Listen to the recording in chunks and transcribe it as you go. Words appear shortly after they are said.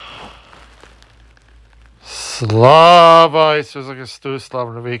Slava Isusa Christus,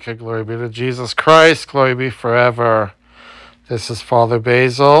 Slava Navika, glory be to Jesus Christ, glory be forever. This is Father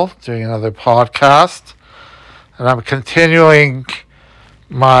Basil doing another podcast, and I'm continuing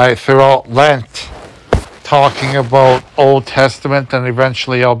my throughout Lent talking about Old Testament, and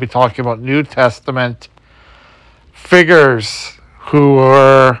eventually I'll be talking about New Testament figures who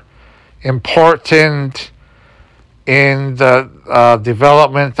were important in the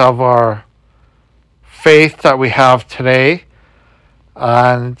development of our faith that we have today.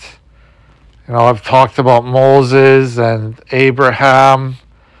 And I've talked about Moses and Abraham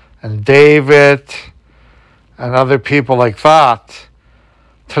and David and other people like that.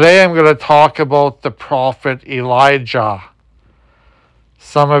 Today I'm going to talk about the prophet Elijah.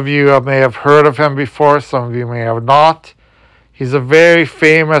 Some of you may have heard of him before, some of you may have not. He's a very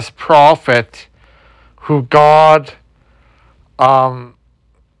famous prophet who God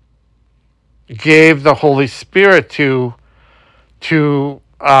gave the Holy Spirit to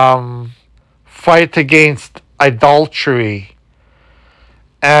fight against adultery.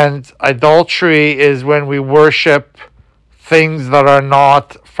 And adultery is when we worship things that are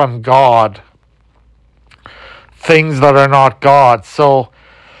not from God. Things that are not God. So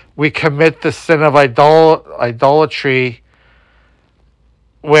we commit the sin of idolatry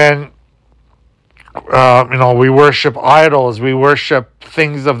when we worship idols. We worship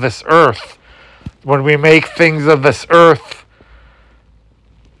things of this earth. When we make things of this earth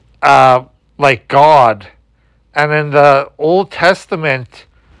like God. And in the Old Testament,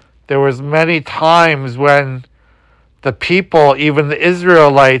 there was many times when the people, even the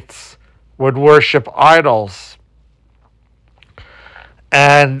Israelites, would worship idols.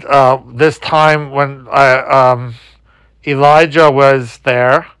 And this time when Elijah was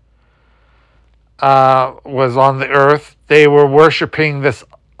there, was on the earth, they were worshiping this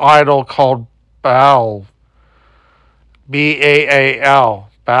idol called Baal.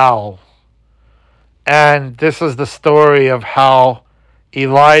 B-A-A-L. Baal. And this is the story of how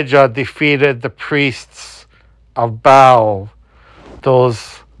Elijah defeated the priests of Baal,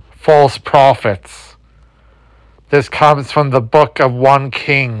 those false prophets. This comes from the book of 1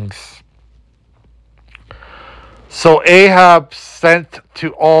 Kings. So Ahab sent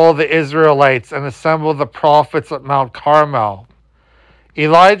to all the Israelites and assembled the prophets at Mount Carmel.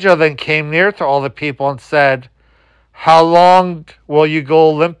 Elijah then came near to all the people and said, "How long will you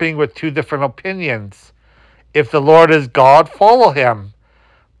go limping with two different opinions? If the Lord is God, follow him.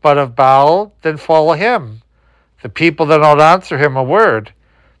 But if Baal, then follow him." The people did not answer him a word.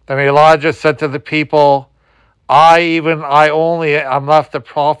 Then Elijah said to the people, I only, am left a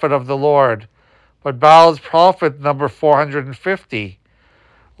prophet of the Lord, but Baal's prophet number 450.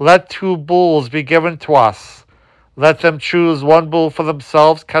 Let 2 bulls be given to us. Let them choose 1 bull for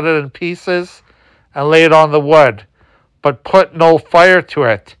themselves, cut it in pieces, and lay it on the wood, but put no fire to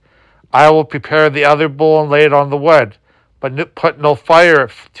it. I will prepare the other bull and lay it on the wood, but put no fire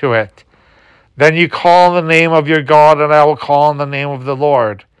to it. Then you call on the name of your God, and I will call on the name of the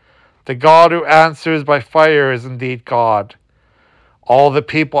Lord. The God who answers by fire is indeed God. All the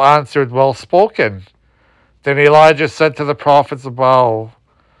people answered, well spoken. Then Elijah said to the prophets of Baal,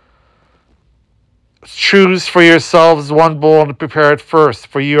 choose for yourselves 1 bull and prepare it first,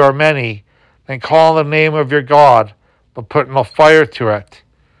 for you are many. Then call on the name of your God, but put no fire to it.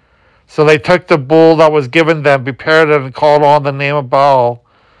 So they took the bull that was given them, prepared it, and called on the name of Baal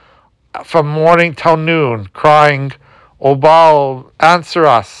from morning till noon, crying, O Baal, answer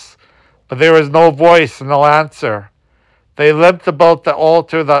us. But there was no voice and no answer. They limped about the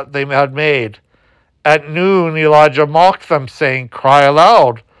altar that they had made. At noon Elijah mocked them, saying, cry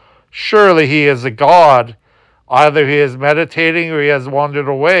aloud. Surely he is a god. Either he is meditating, or he has wandered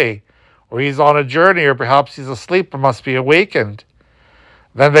away, or he's on a journey, or perhaps he's asleep and must be awakened.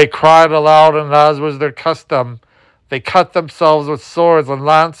 Then they cried aloud, and as was their custom, they cut themselves with swords and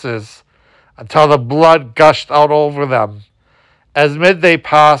lances until the blood gushed out over them. As midday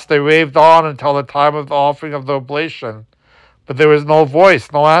passed, they raved on until the time of the offering of the oblation, but there was no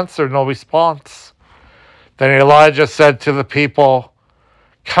voice, no answer, no response. Then Elijah said to the people,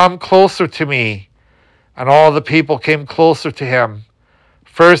 come closer to me. And all the people came closer to him.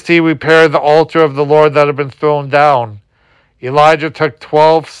 First he repaired the altar of the Lord that had been thrown down. Elijah took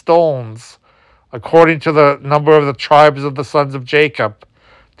 12 stones, according to the number of the tribes of the sons of Jacob,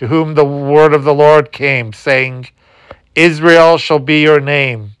 to whom the word of the Lord came, saying, Israel shall be your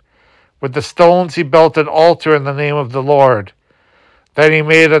name. With the stones he built an altar in the name of the Lord. Then he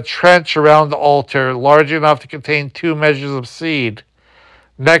made a trench around the altar, large enough to contain 2 measures of seed.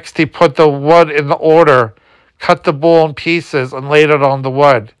 Next he put the wood in the order, cut the bull in pieces, and laid it on the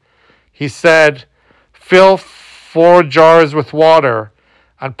wood. He said, fill 4 jars with water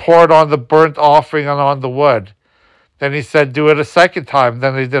and pour it on the burnt offering and on the wood. Then he said, do it a second time.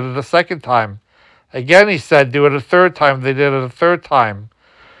 Then they did it a second time. Again he said, do it a third time. They did it a third time.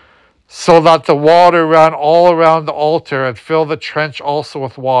 So that the water ran all around the altar and filled the trench also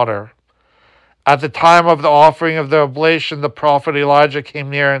with water. At the time of the offering of the oblation, the prophet Elijah came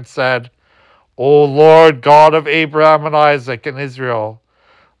near and said, O Lord, God of Abraham and Isaac and Israel,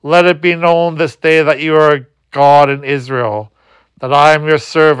 let it be known this day that you are God in Israel, that I am your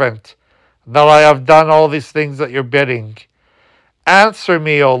servant, that I have done all these things at your bidding. Answer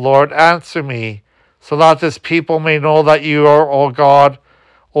me, O Lord, answer me, so that this people may know that you are, O God,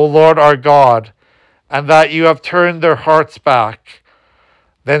 O Lord our God, and that you have turned their hearts back.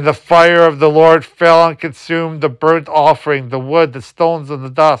 Then the fire of the Lord fell and consumed the burnt offering, the wood, the stones, and the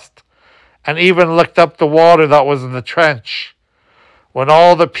dust, and even licked up the water that was in the trench. When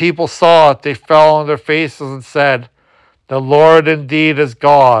all the people saw it, they fell on their faces and said, the Lord indeed is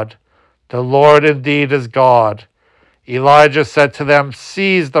God. The Lord indeed is God. Elijah said to them,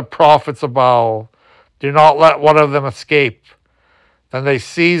 seize the prophets of Baal. Do not let one of them escape. Then they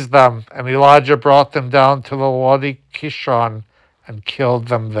seized them, and Elijah brought them down to the Wadi Kishon and killed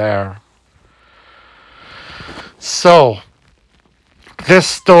them there. So, this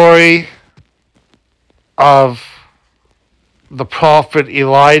story of the prophet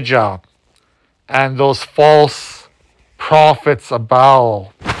Elijah and those false prophets of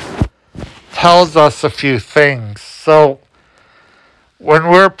Baal tells us a few things. So, when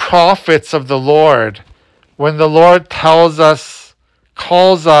we're prophets of the Lord, when the Lord calls us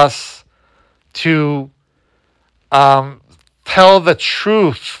to tell the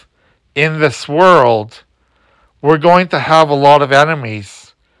truth in this world, we're going to have a lot of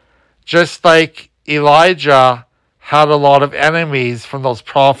enemies. Just like Elijah had a lot of enemies from those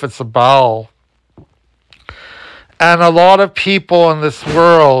prophets of Baal. And a lot of people in this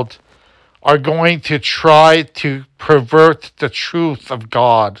world are going to try to pervert the truth of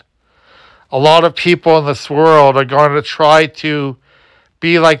God. A lot of people in this world are going to try to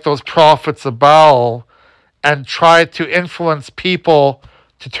be like those prophets of Baal and try to influence people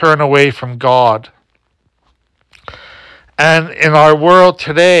to turn away from God. And in our world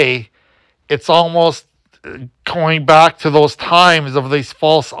today, it's almost going back to those times of these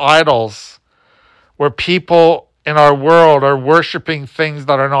false idols where people in our world are worshiping things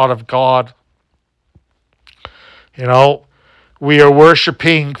that are not of God. You know, we are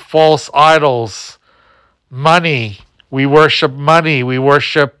worshiping false idols, money. We worship money. We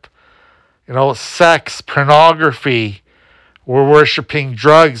worship, sex, pornography. We're worshiping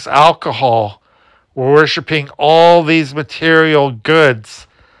drugs, alcohol. We're worshiping all these material goods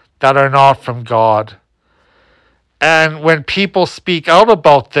that are not from God. And when people speak out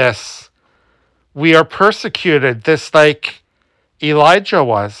about this, we are persecuted, just like Elijah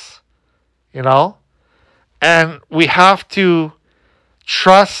was, And we have to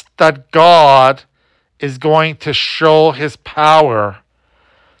trust that God is going to show his power.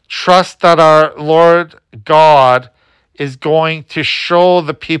 Trust that our Lord God is going to show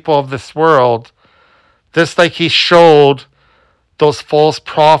the people of this world, just like he showed those false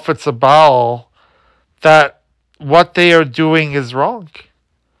prophets of Baal, that what they are doing is wrong.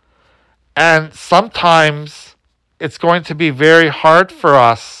 And sometimes it's going to be very hard for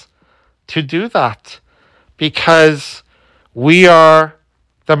us to do that because we are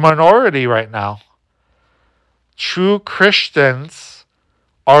the minority right now. True Christians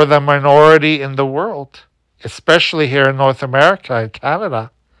are the minority in the world, especially here in North America and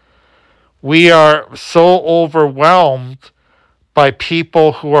Canada. We are so overwhelmed by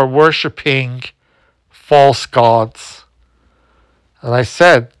people who are worshiping false gods. And I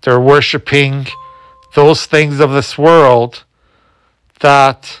said, they're worshiping those things of this world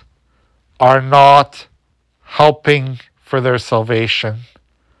that are not helping for their salvation.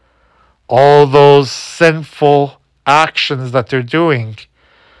 All those sinful actions that they're doing.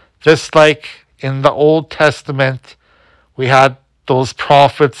 Just like in the Old Testament, we had those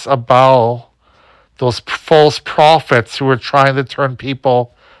prophets of Baal, those false prophets who were trying to turn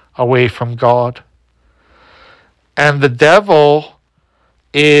people away from God. And the devil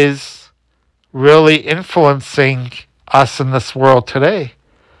is really influencing us in this world today.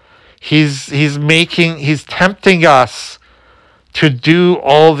 He's tempting us to do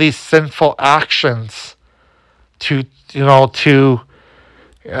all these sinful actions, to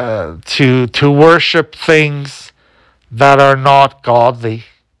worship things that are not godly.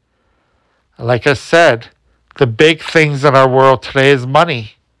 Like I said, the big things in our world today is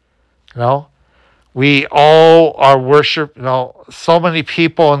money. We all are so many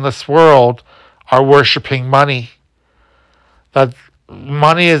people in this world are worshiping money. That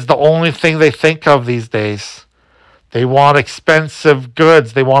money is the only thing they think of these days. They want expensive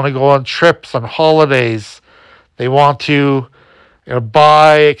goods. They want to go on trips, on holidays. They want to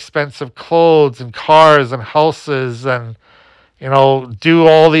buy expensive clothes and cars and houses and, do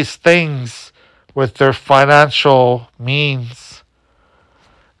all these things with their financial means.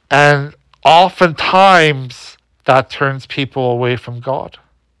 And oftentimes that turns people away from God,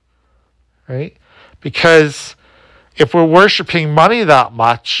 right? Because if we're worshiping money that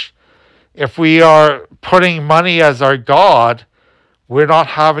much, if we are putting money as our God, we're not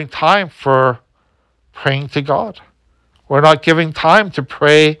having time for praying to God. We're not giving time to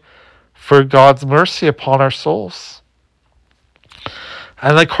pray for God's mercy upon our souls.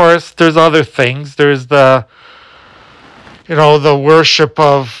 And of course, there's other things. There's the worship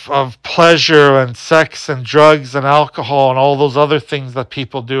of pleasure and sex and drugs and alcohol and all those other things that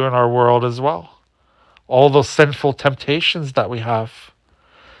people do in our world as well. All those sinful temptations that we have.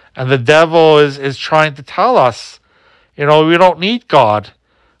 And the devil is trying to tell us, we don't need God.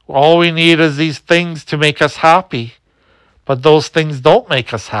 All we need is these things to make us happy. But those things don't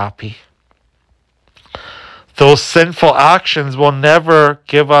make us happy. Those sinful actions will never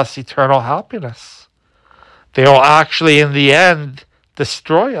give us eternal happiness. They will actually, in the end,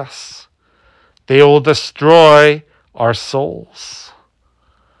 destroy us. They will destroy our souls.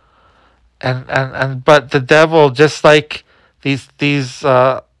 But the devil, just like these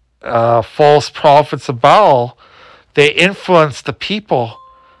false prophets of Baal, they influence the people.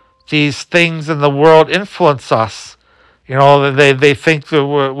 These things in the world influence us. They think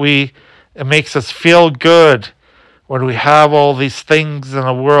that it makes us feel good when we have all these things in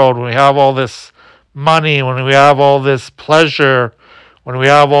the world, when we have all this money, when we have all this pleasure, when we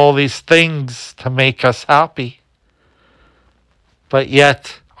have all these things to make us happy. But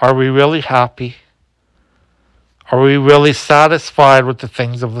yet, are we really happy? Are we really satisfied with the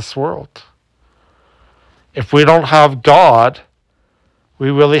things of this world? If we don't have God,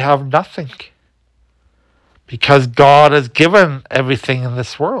 we really have nothing. Because God has given everything in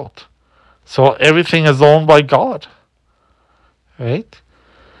this world. So everything is owned by God. Right?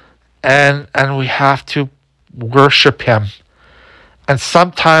 And we have to worship Him. And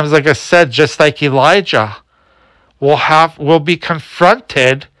sometimes, like I said, just like Elijah, we'll be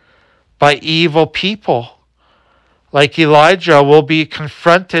confronted by evil people. Like Elijah, we'll be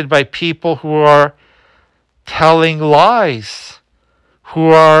confronted by people who are telling lies, who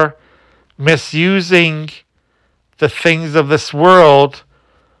are misusing the things of this world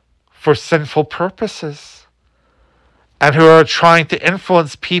for sinful purposes, and who are trying to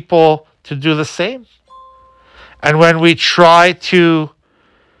influence people to do the same. And when we try to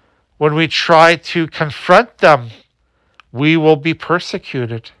confront them, we will be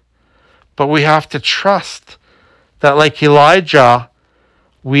persecuted. But we have to trust that, like Elijah,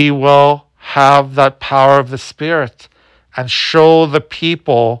 we will have that power of the Spirit and show the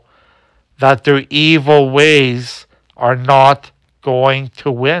people that their evil ways are not going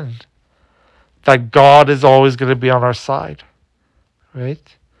to win. That God is always going to be on our side.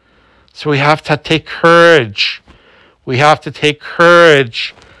 Right? So we have to take courage. We have to take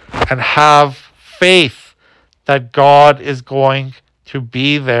courage and have faith that God is going to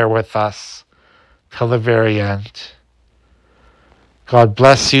be there with us till the very end. God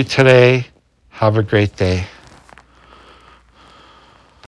bless you today. Have a great day.